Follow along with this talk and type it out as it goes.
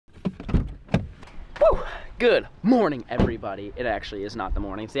Good morning, everybody. It actually is not the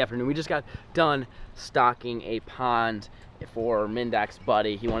morning, it's the afternoon. We just got done stocking a pond for Mindak's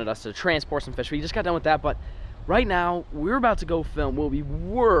buddy. He wanted us to transport some fish. We just got done with that, but right now we're about to go film, we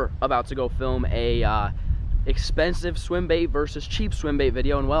were about to go film a expensive swim bait versus cheap swim bait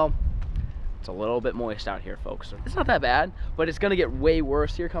video, and well, it's a little bit moist out here, folks. It's not that bad, but it's gonna get way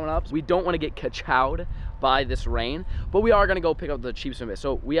worse here coming up. We don't want to get ka-chowed by this rain, but we are gonna go pick up the cheap swim bait.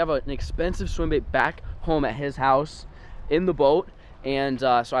 So we have an expensive swim bait back home at his house in the boat, and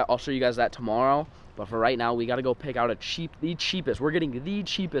so I'll show you guys that tomorrow. But for right now, we gotta go pick out the cheapest. We're getting the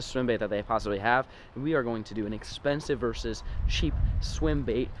cheapest swim bait that they possibly have, and we are going to do an expensive versus cheap swim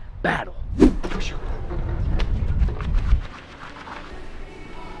bait battle.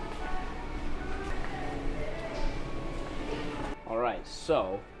 All right,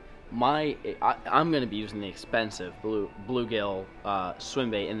 so I'm gonna be using the expensive bluegill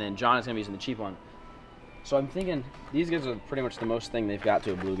swim bait, and then John is gonna be using the cheap one. So I'm thinking these guys are pretty much the most thing they've got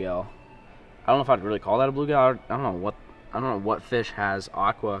to a bluegill. I don't know if I'd really call that a bluegill. I don't know what fish has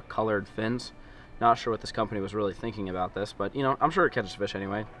aqua colored fins. Not sure what this company was really thinking about this, but you know, I'm sure it catches fish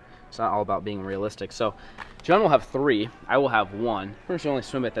anyway. It's not all about being realistic. So John will have 3, I will have 1. Pretty much the only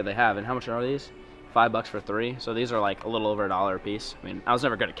swim bait that they have. And how much are these? $5 for 3, so these are like a little over $1 a piece. I mean, I was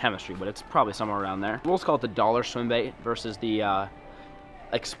never good at chemistry, but it's probably somewhere around there. We'll just call it the dollar swim bait versus the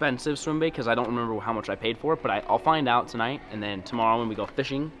expensive swim bait, because I don't remember how much I paid for it, but I'll find out tonight, and then tomorrow when we go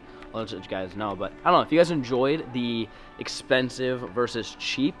fishing, I'll let you guys know. But I don't know, if you guys enjoyed the expensive versus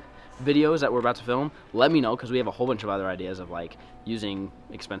cheap videos that we're about to film, let me know, because we have a whole bunch of other ideas of like using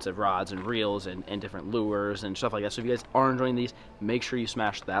expensive rods and reels and different lures and stuff like that. So if you guys are enjoying these, make sure you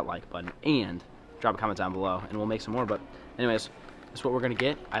smash that like button and drop a comment down below, and we'll make some more. But anyways, that's what we're gonna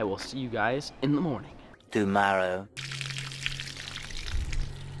get. I will see you guys in the morning. Tomorrow.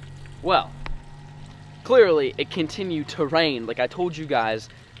 Well, clearly it continued to rain. Like I told you guys,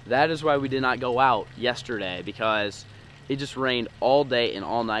 that is why we did not go out yesterday, because it just rained all day and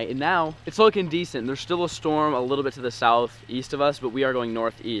all night. And now it's looking decent. There's still a storm a little bit to the southeast of us, but we are going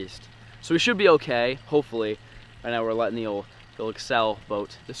northeast, so we should be okay, hopefully. Right now we're letting the old Excel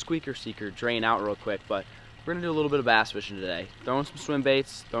boat, the Squeaker Seeker, drain out real quick, but we're gonna do a little bit of bass fishing today. Throwing some swim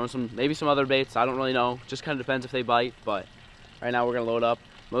baits, throwing maybe some other baits, I don't really know, just kind of depends if they bite. But right now we're gonna load up,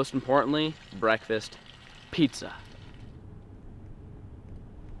 most importantly, breakfast pizza.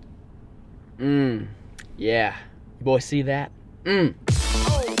 Yeah, you boys see that?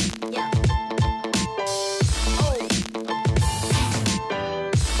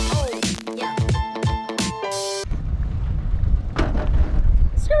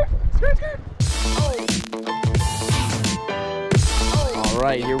 All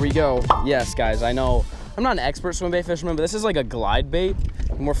right, here we go. Yes, guys, I know I'm not an expert swim bait fisherman, but this is like a glide bait,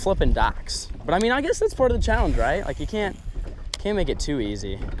 and we're flipping docks. But I mean, I guess that's part of the challenge, right? Like you can't make it too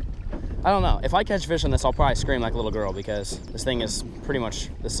easy. I don't know. If I catch fish on this, I'll probably scream like a little girl, because this thing is pretty much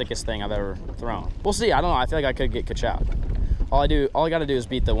the sickest thing I've ever thrown. We'll see. I don't know. I feel like I could get ka-chowed. All I gotta do is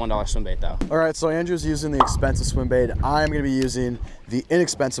beat the $1 swim bait though. All right, so Andrew's using the expensive swim bait. I'm gonna be using the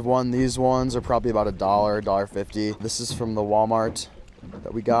inexpensive one. These ones are probably about $1, $1.50. This is from the Walmart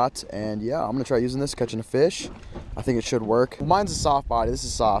that we got, and yeah, I'm gonna try using this, catching a fish. I think it should work. Mine's a soft body. This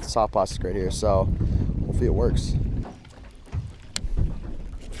is soft plastic right here, so hopefully it works.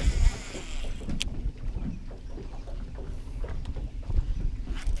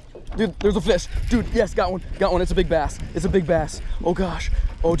 Dude, there's a fish. Dude, yes, got one. It's a big bass. It's a big bass. Oh gosh.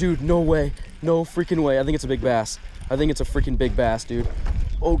 Oh dude, no way. No freaking way. I think it's a big bass. I think it's a freaking big bass, dude.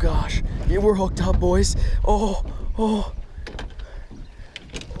 Oh gosh. Yeah, we're hooked up, boys. Oh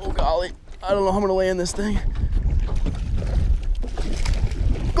golly. I don't know how I'm gonna land this thing.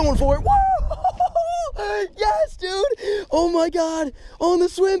 Going for it. Whoa! Yes, dude. Oh my God. On the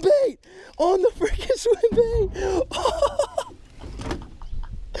swim bait. On the freaking swim bait.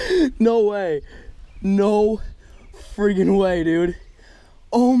 No way. No friggin' way, dude.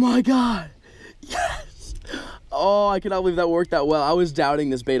 Oh my God. Yes. Oh, I cannot believe that worked that well. I was doubting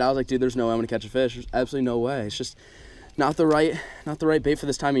this bait. I was like, dude, there's no way I'm gonna catch a fish. There's absolutely no way. It's just not the right bait for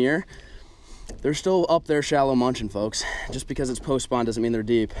this time of year. They're still up there shallow munching, folks. Just because it's post-spawn doesn't mean they're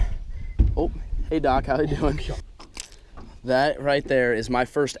deep. Oh, hey Doc, how you doing? That right there is my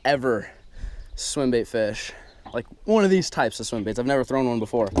first ever swim bait fish. Like one of these types of swim baits. I've never thrown one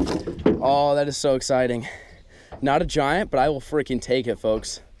before. Oh, that is so exciting. Not a giant, but I will freaking take it,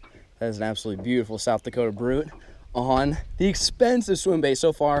 folks. That is an absolutely beautiful South Dakota brute on the expensive swim bait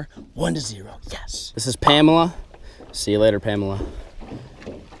so far. 1-0, yes. This is Pamela. See you later, Pamela.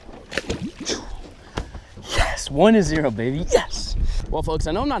 Yes, 1-0, baby, yes. Well, folks,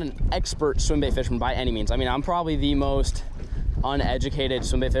 I know I'm not an expert swimbait fisherman by any means. I mean, I'm probably the most uneducated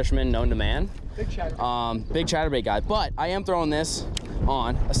swimbait fisherman known to man. Big chatterbait. Big chatterbait guy. But I am throwing this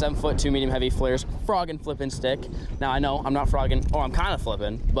on a 7'2" 2 medium heavy Flair's frogging flipping stick. Now I know I'm not frogging, or I'm kind of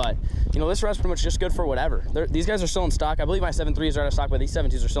flipping, but you know, this rod's pretty much just good for whatever. These guys are still in stock. I believe my 7.3s are out of stock, but these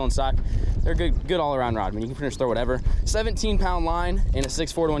 7.2s are still in stock. They're good all around rod. I mean, you can pretty much throw whatever. 17-pound line and a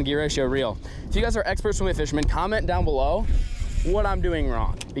 6.4 to 1 gear ratio reel. If you guys are expert swimbait fishermen, comment down below what I'm doing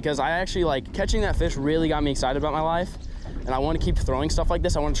wrong, because I actually like catching that fish really got me excited about my life, and I want to keep throwing stuff like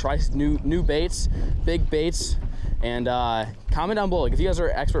this. I want to try new baits, big baits. And comment down below, like, if you guys are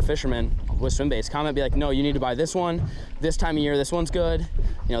expert fishermen with swim baits, comment, be like, no, you need to buy this one, this time of year, this one's good.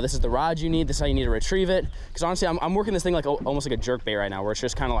 You know, this is the rod you need, this is how you need to retrieve it. Because honestly, I'm working this thing like almost like a jerk bait right now, where it's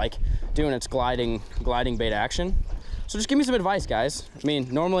just kind of like doing its gliding bait action. So just give me some advice, guys. I mean,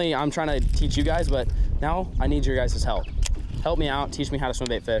 normally I'm trying to teach you guys, but now I need your guys' help. Help me out, teach me how to swim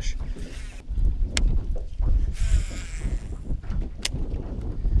bait fish.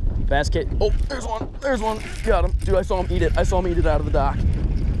 Basket. Oh, there's one. Got him. Dude, I saw him eat it. I saw him eat it out of the dock.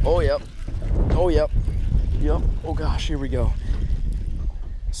 Oh, yep. Oh, yep. Yep. Oh, gosh, here we go.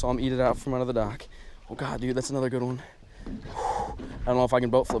 Saw him eat it out from out of the dock. Oh, God, dude, that's another good one. I don't know if I can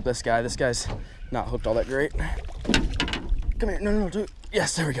boat flip this guy. This guy's not hooked all that great. Come here. No, dude.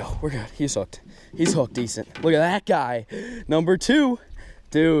 Yes, there we go. We're good. He's hooked. He's hooked decent. Look at that guy. Number 2.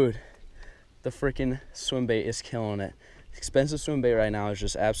 Dude, the freaking swim bait is killing it. Expensive swim bait right now is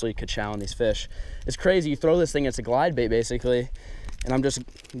just absolutely ka-chowing these fish. It's crazy. You throw this thing, it's a glide bait basically, and I'm just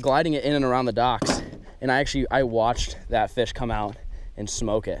gliding it in and around the docks. And I watched that fish come out and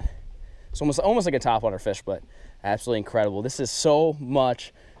smoke it. It's almost like a topwater fish, but absolutely incredible. This is so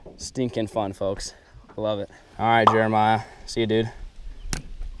much stinking fun, folks. I love it. All right, Jeremiah. See you, dude.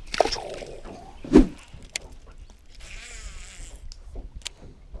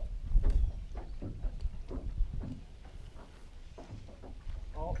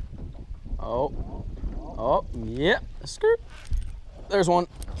 Oh, yep, skirt. There's one,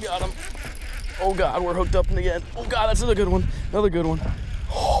 got him. Oh God, we're hooked up again. Oh God, that's another good one,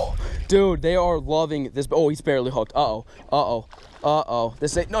 Oh, dude, they are loving this. Oh, he's barely hooked. Uh-oh.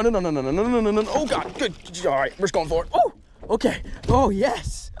 This ain't, no. Oh God, good, all right, we're just going for it. Oh, okay, oh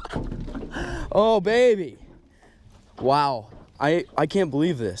yes. Oh, baby. Wow, I can't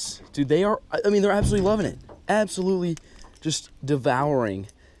believe this. Dude, they're absolutely loving it. Absolutely just devouring.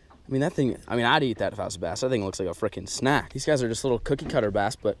 I mean, that thing, I'd eat that if I was a bass. That thing looks like a freaking snack. These guys are just little cookie cutter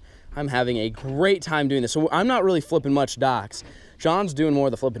bass, but I'm having a great time doing this. So I'm not really flipping much docks. John's doing more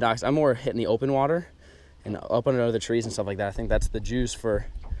of the flipping docks. I'm more hitting the open water and up under the trees and stuff like that. I think that's the juice for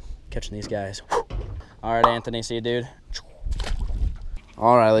catching these guys. All right, Anthony, see you, dude.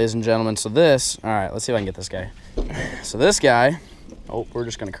 All right, ladies and gentlemen, so this, all right, let's see if I can get this guy. So this guy, oh, we're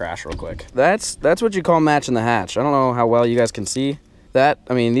just gonna crash real quick. That's what you call matching the hatch. I don't know how well you guys can see that.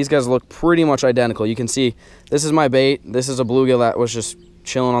 I mean, these guys look pretty much identical. You can see this is my bait. This is a bluegill that was just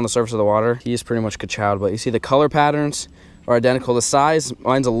chilling on the surface of the water. He's pretty much ka-chowed, but you see the color patterns are identical. The size,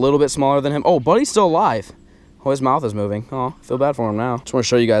 mine's a little bit smaller than him. Oh, buddy's still alive. Oh, his mouth is moving. Oh, I feel bad for him now. Just want to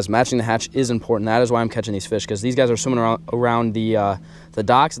show you guys, matching the hatch is important. That is why I'm catching these fish, because these guys are swimming around the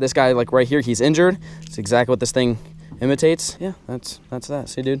docks. This guy, like right here, he's injured. It's exactly what this thing imitates. Yeah, that's that.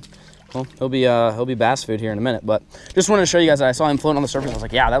 See, dude? Well, he'll be bass food here in a minute, but just wanted to show you guys that I saw him floating on the surface. I was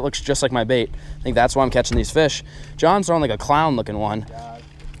like, yeah, that looks just like my bait. I think that's why I'm catching these fish. John's throwing like a clown looking one.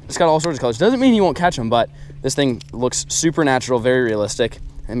 It's got all sorts of colors. Doesn't mean he won't catch them, but this thing looks super natural, very realistic.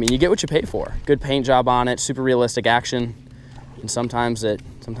 I mean, you get what you pay for. Good paint job on it, super realistic action, and sometimes it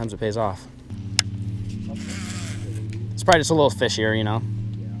pays off. It's probably just a little fishier, you know.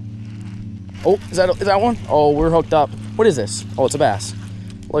 Oh, is that one? Oh, we're hooked up. What is this? Oh, it's a bass.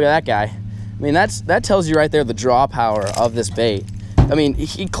 Look at that guy. I mean, that tells you right there the draw power of this bait. I mean,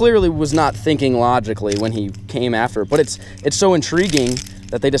 he clearly was not thinking logically when he came after it, but it's so intriguing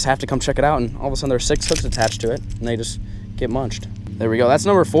that they just have to come check it out, and all of a sudden there's 6 hooks attached to it, and they just get munched. There we go. That's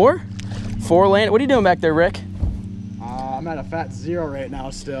number 4. 4 land. What are you doing back there, Rick? I'm at a fat 0 right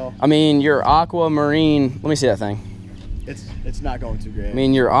now still. I mean, your aquamarine. Let me see that thing. It's not going too great. I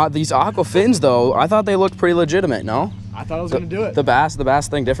mean, these aqua fins though, I thought they looked pretty legitimate. No? I thought I was gonna do it. The bass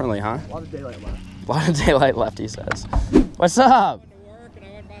thing differently, huh? A lot of daylight left. A lot of daylight left, he says. What's up? I went to work and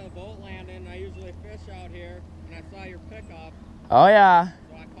I went by the boat landing. I usually fish out here, and I saw your pickup. Oh yeah.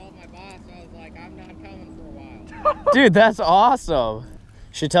 So I called my boss. I was like, I'm not coming for a while. Dude, that's awesome.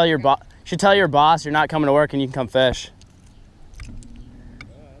 Should tell your boss you're not coming to work and you can come fish.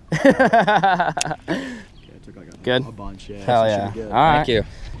 took like Good? a bunch. Yeah, Hell so it yeah. should be good. All right. Thank you.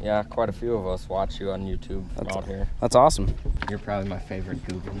 Yeah, quite a few of us watch you on YouTube out here. That's awesome. You're probably my favorite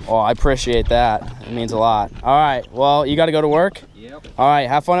Googan. Oh, I appreciate that. It means a lot. All right. Well, you got to go to work? Yep. All right.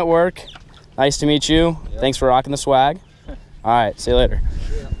 Have fun at work. Nice to meet you. Yep. Thanks for rocking the swag. All right. See you later.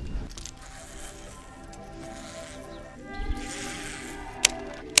 Yeah.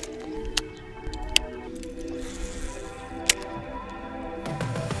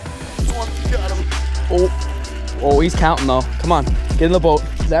 Got him. Oh, he's counting though. Come on, get in the boat.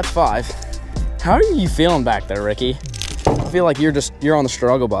 That's 5. How are you feeling back there, Ricky? I feel like you're on the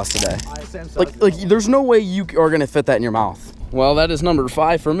struggle bus today. Like there's no way you are gonna fit that in your mouth. Well, that is number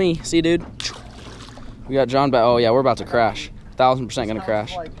 5 for me. See, dude? We got John back. Oh yeah, we're about to crash. 1000% gonna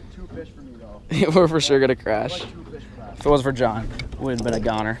crash. Like 2 fish for me though. We're for sure gonna crash. Like 2 fish for that. If it wasn't for John, it would have been a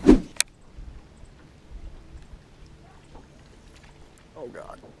goner. Oh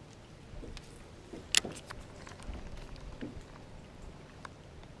God.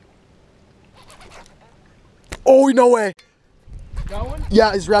 Oh, no way. Got one?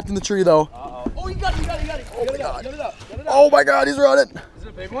 Yeah, he's wrapped in the tree though. Oh, you got it. Oh my God. Get it up. Oh my God, he's running. Is it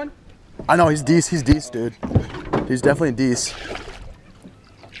a big one? I know, he's decent, dude. He's definitely decent.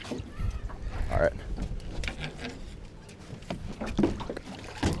 All right.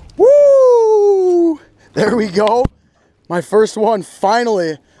 Woo! There we go. My first one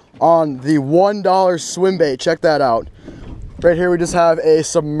finally on the $1 swim bait. Check that out. Right here we just have a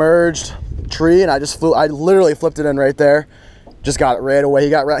submerged tree, and I literally flipped it in right there. Just got it right away.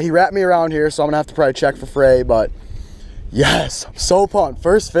 He wrapped me around here, so I'm gonna have to probably check for fray, but yes, I'm so pumped.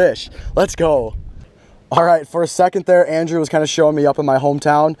 First fish. Let's go. All right, for a second there, Andrew was kind of showing me up in my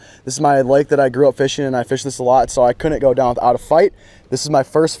hometown. This is my lake that I grew up fishing, and I fish this a lot, so I couldn't go down without a fight. This is my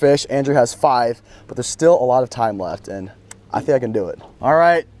first fish. Andrew has 5, but there's still a lot of time left, and I think I can do it. All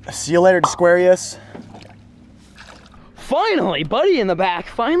right, see you later, Disquarius. Finally, Buddy in the back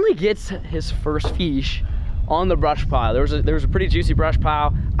finally gets his first fish on the brush pile. There was a pretty juicy brush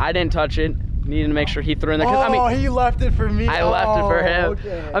pile. I didn't touch it. Needed to make sure he threw in there. Oh, I mean, he left it for me. I left it for him.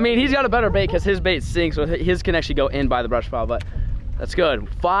 Okay. I mean, he's got a better bait because his bait sinks, so his can actually go in by the brush pile, but that's good.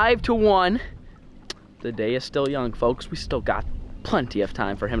 5-1. The day is still young, folks. We still got plenty of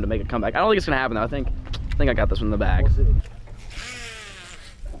time for him to make a comeback. I don't think it's gonna happen though. I think I got this one in the bag. We'll see.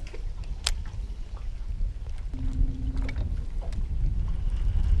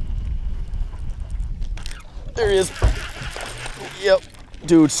 There he is. Yep.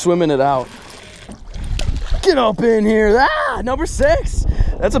 Dude, swimming it out. Get up in here. Ah, number 6.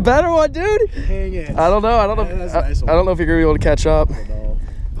 That's a better one, dude. Dang it. I don't know. I don't know. That's a nice one. I don't know if you're gonna be able to catch up. No.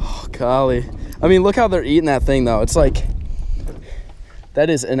 Oh, golly. I mean, look how they're eating that thing, though. It's like, that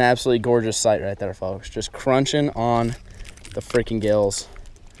is an absolutely gorgeous sight right there, folks. Just crunching on the freaking gills.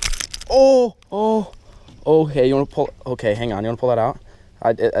 Oh. Okay, you want to pull? Okay, hang on. You want to pull that out?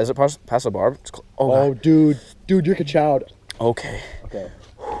 As it past the barb? Oh, dude, you're ka-chowed. Okay. Okay.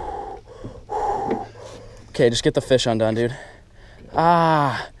 Okay, just get the fish undone, dude.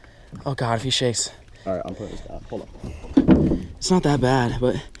 Ah. Oh, God, if he shakes. All right, I'm putting this down. Hold on. It's not that bad,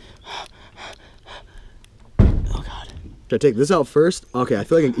 but... Oh, God. Should I take this out first? Okay, I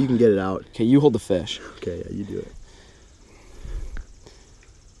feel like you can get it out. Okay, you hold the fish. Okay, yeah, you do it.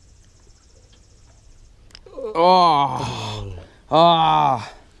 Oh.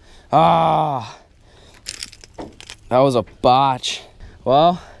 That was a botch.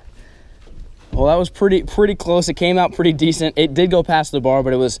 Well, that was pretty close. It came out pretty decent. It did go past the bar,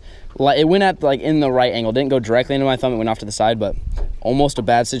 but it went at like in the right angle. Didn't go directly into my thumb. It went off to the side, but almost a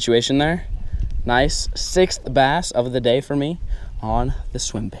bad situation there. Nice 6th bass of the day for me on the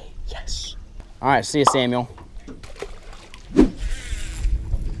swim bait. Yes. All right, see you, Samuel.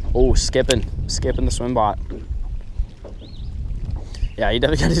 Oh, skipping the swim bot. Yeah, you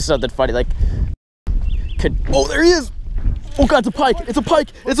definitely gotta do something funny. Like, oh, there he is. Oh God, it's a pike. It's a pike.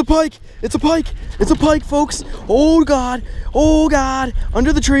 It's a pike. It's a pike. It's a pike, folks. Oh God. Oh God.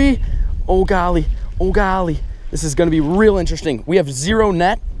 Under the tree. Oh golly. Oh golly. This is gonna be real interesting. We have 0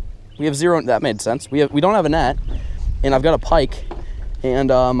 net. We have 0. That made sense. We don't have a net, and I've got a pike, and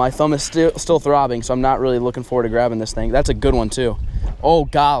my thumb is still throbbing, so I'm not really looking forward to grabbing this thing. That's a good one too. Oh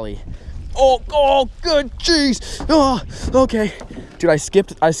golly. Oh, good, jeez. Oh, okay. Dude, I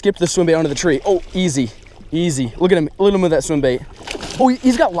skipped the swim bait under the tree. Oh, easy. Look at him with that swim bait. Oh,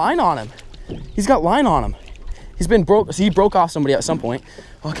 he's got line on him. He's been broke, so he broke off somebody at some point.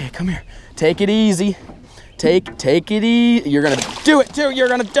 Okay, come here. Take it easy. Take it easy. You're gonna do it too. You're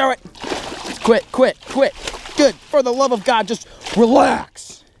gonna do it. Quit. Good, for the love of God, just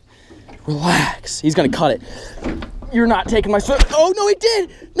relax. He's gonna cut it. You're not taking my swim. Oh, no, he did.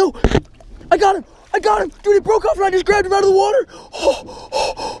 No, I got him. I got him. Dude, he broke off and I just grabbed him out of the water.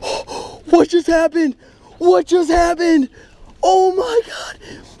 What just happened? What just happened? Oh my God.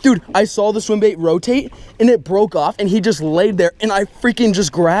 Dude, I saw the swim bait rotate and it broke off and he just laid there and I freaking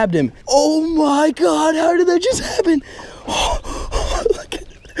just grabbed him. Oh my God, how did that just happen?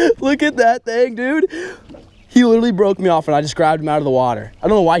 Look at that thing, dude. He literally broke me off and I just grabbed him out of the water. I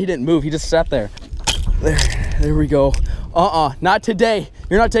don't know why he didn't move, he just sat there. There we go. Not today.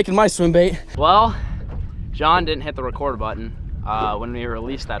 You're not taking my swim bait. Well, John didn't hit the record button when we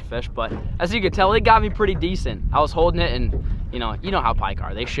released that fish, but as you could tell, it got me pretty decent. I was holding it and you know how pike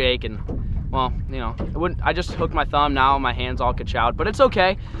are. They shake and, well, I just hooked my thumb. Now my hand's all ka-chowed, but it's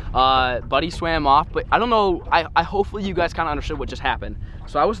okay. Buddy swam off, but I don't know. I hopefully you guys kind of understood what just happened.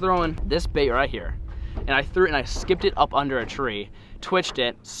 So I was throwing this bait right here, and I threw it and I skipped it up under a tree, twitched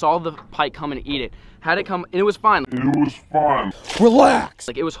it, saw the pike come and eat it, had it come, and it was fine. It was fine. Relax.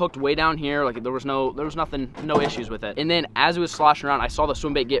 Like, it was hooked way down here. Like, there was nothing, no issues with it. And then as it was sloshing around, I saw the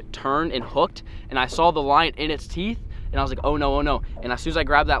swim bait get turned and hooked, and I saw the line in its teeth, and I was like, oh no, oh no. And as soon as I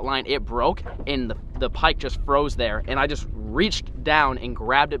grabbed that line, it broke, and the pike just froze there, and I just reached down and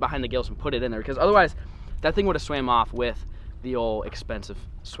grabbed it behind the gills and put it in there, because otherwise, that thing would have swam off with the old expensive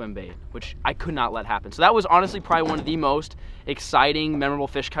swim bait, which I could not let happen. So that was honestly probably one of the most exciting, memorable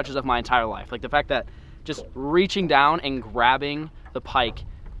fish catches of my entire life. Like, the fact that just reaching down and grabbing the pike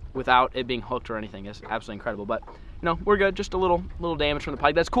without it being hooked or anything is absolutely incredible. But we're good. Just a little damage from the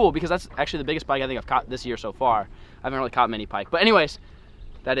pike. That's cool because that's actually the biggest pike I think I've caught this year so far. I haven't really caught many pike. But anyways,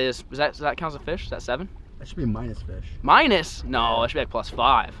 does that count as a fish? Is that 7? That should be minus fish. Minus? No, that should be like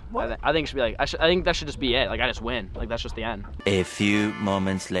 +5. I think it should be like, I think that should just be it. Like, I just win. Like, that's just the end. A few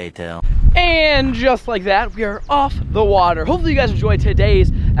moments later. And just like that, we are off the water. Hopefully you guys enjoyed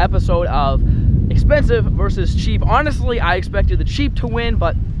today's episode of expensive versus cheap. Honestly, I expected the cheap to win,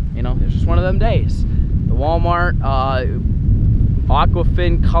 but it's just one of them days. The Walmart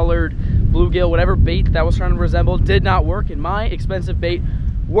aquafin colored bluegill, whatever bait that was trying to resemble, did not work, and my expensive bait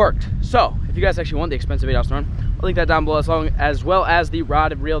worked. So if you guys actually want the expensive bait I was throwing, I'll link that down below, as well as the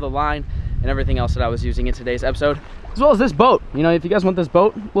rod and reel, the line, and everything else that I was using in today's episode, as well as this boat. If you guys want this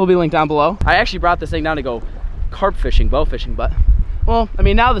boat, will be linked down below. I actually brought this thing down to go carp fishing, bow fishing, but well,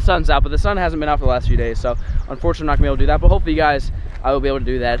 now the sun's out, but the sun hasn't been out for the last few days, so unfortunately I'm not gonna be able to do that, but hopefully you guys, I will be able to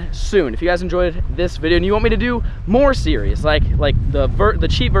do that soon. If you guys enjoyed this video and you want me to do more series, like the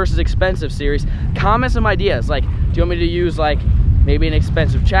cheap versus expensive series, comment some ideas. Like, do you want me to use maybe an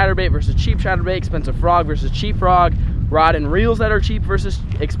expensive chatterbait versus cheap chatterbait, expensive frog versus cheap frog, rod and reels that are cheap versus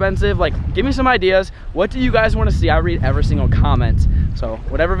expensive? Like, give me some ideas. What do you guys want to see? I read every single comment. So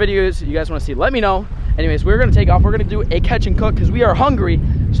whatever videos you guys want to see, let me know. Anyways, we're gonna take off. We're gonna do a catch and cook because we are hungry.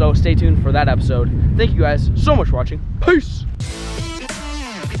 So stay tuned for that episode. Thank you guys so much for watching. Peace.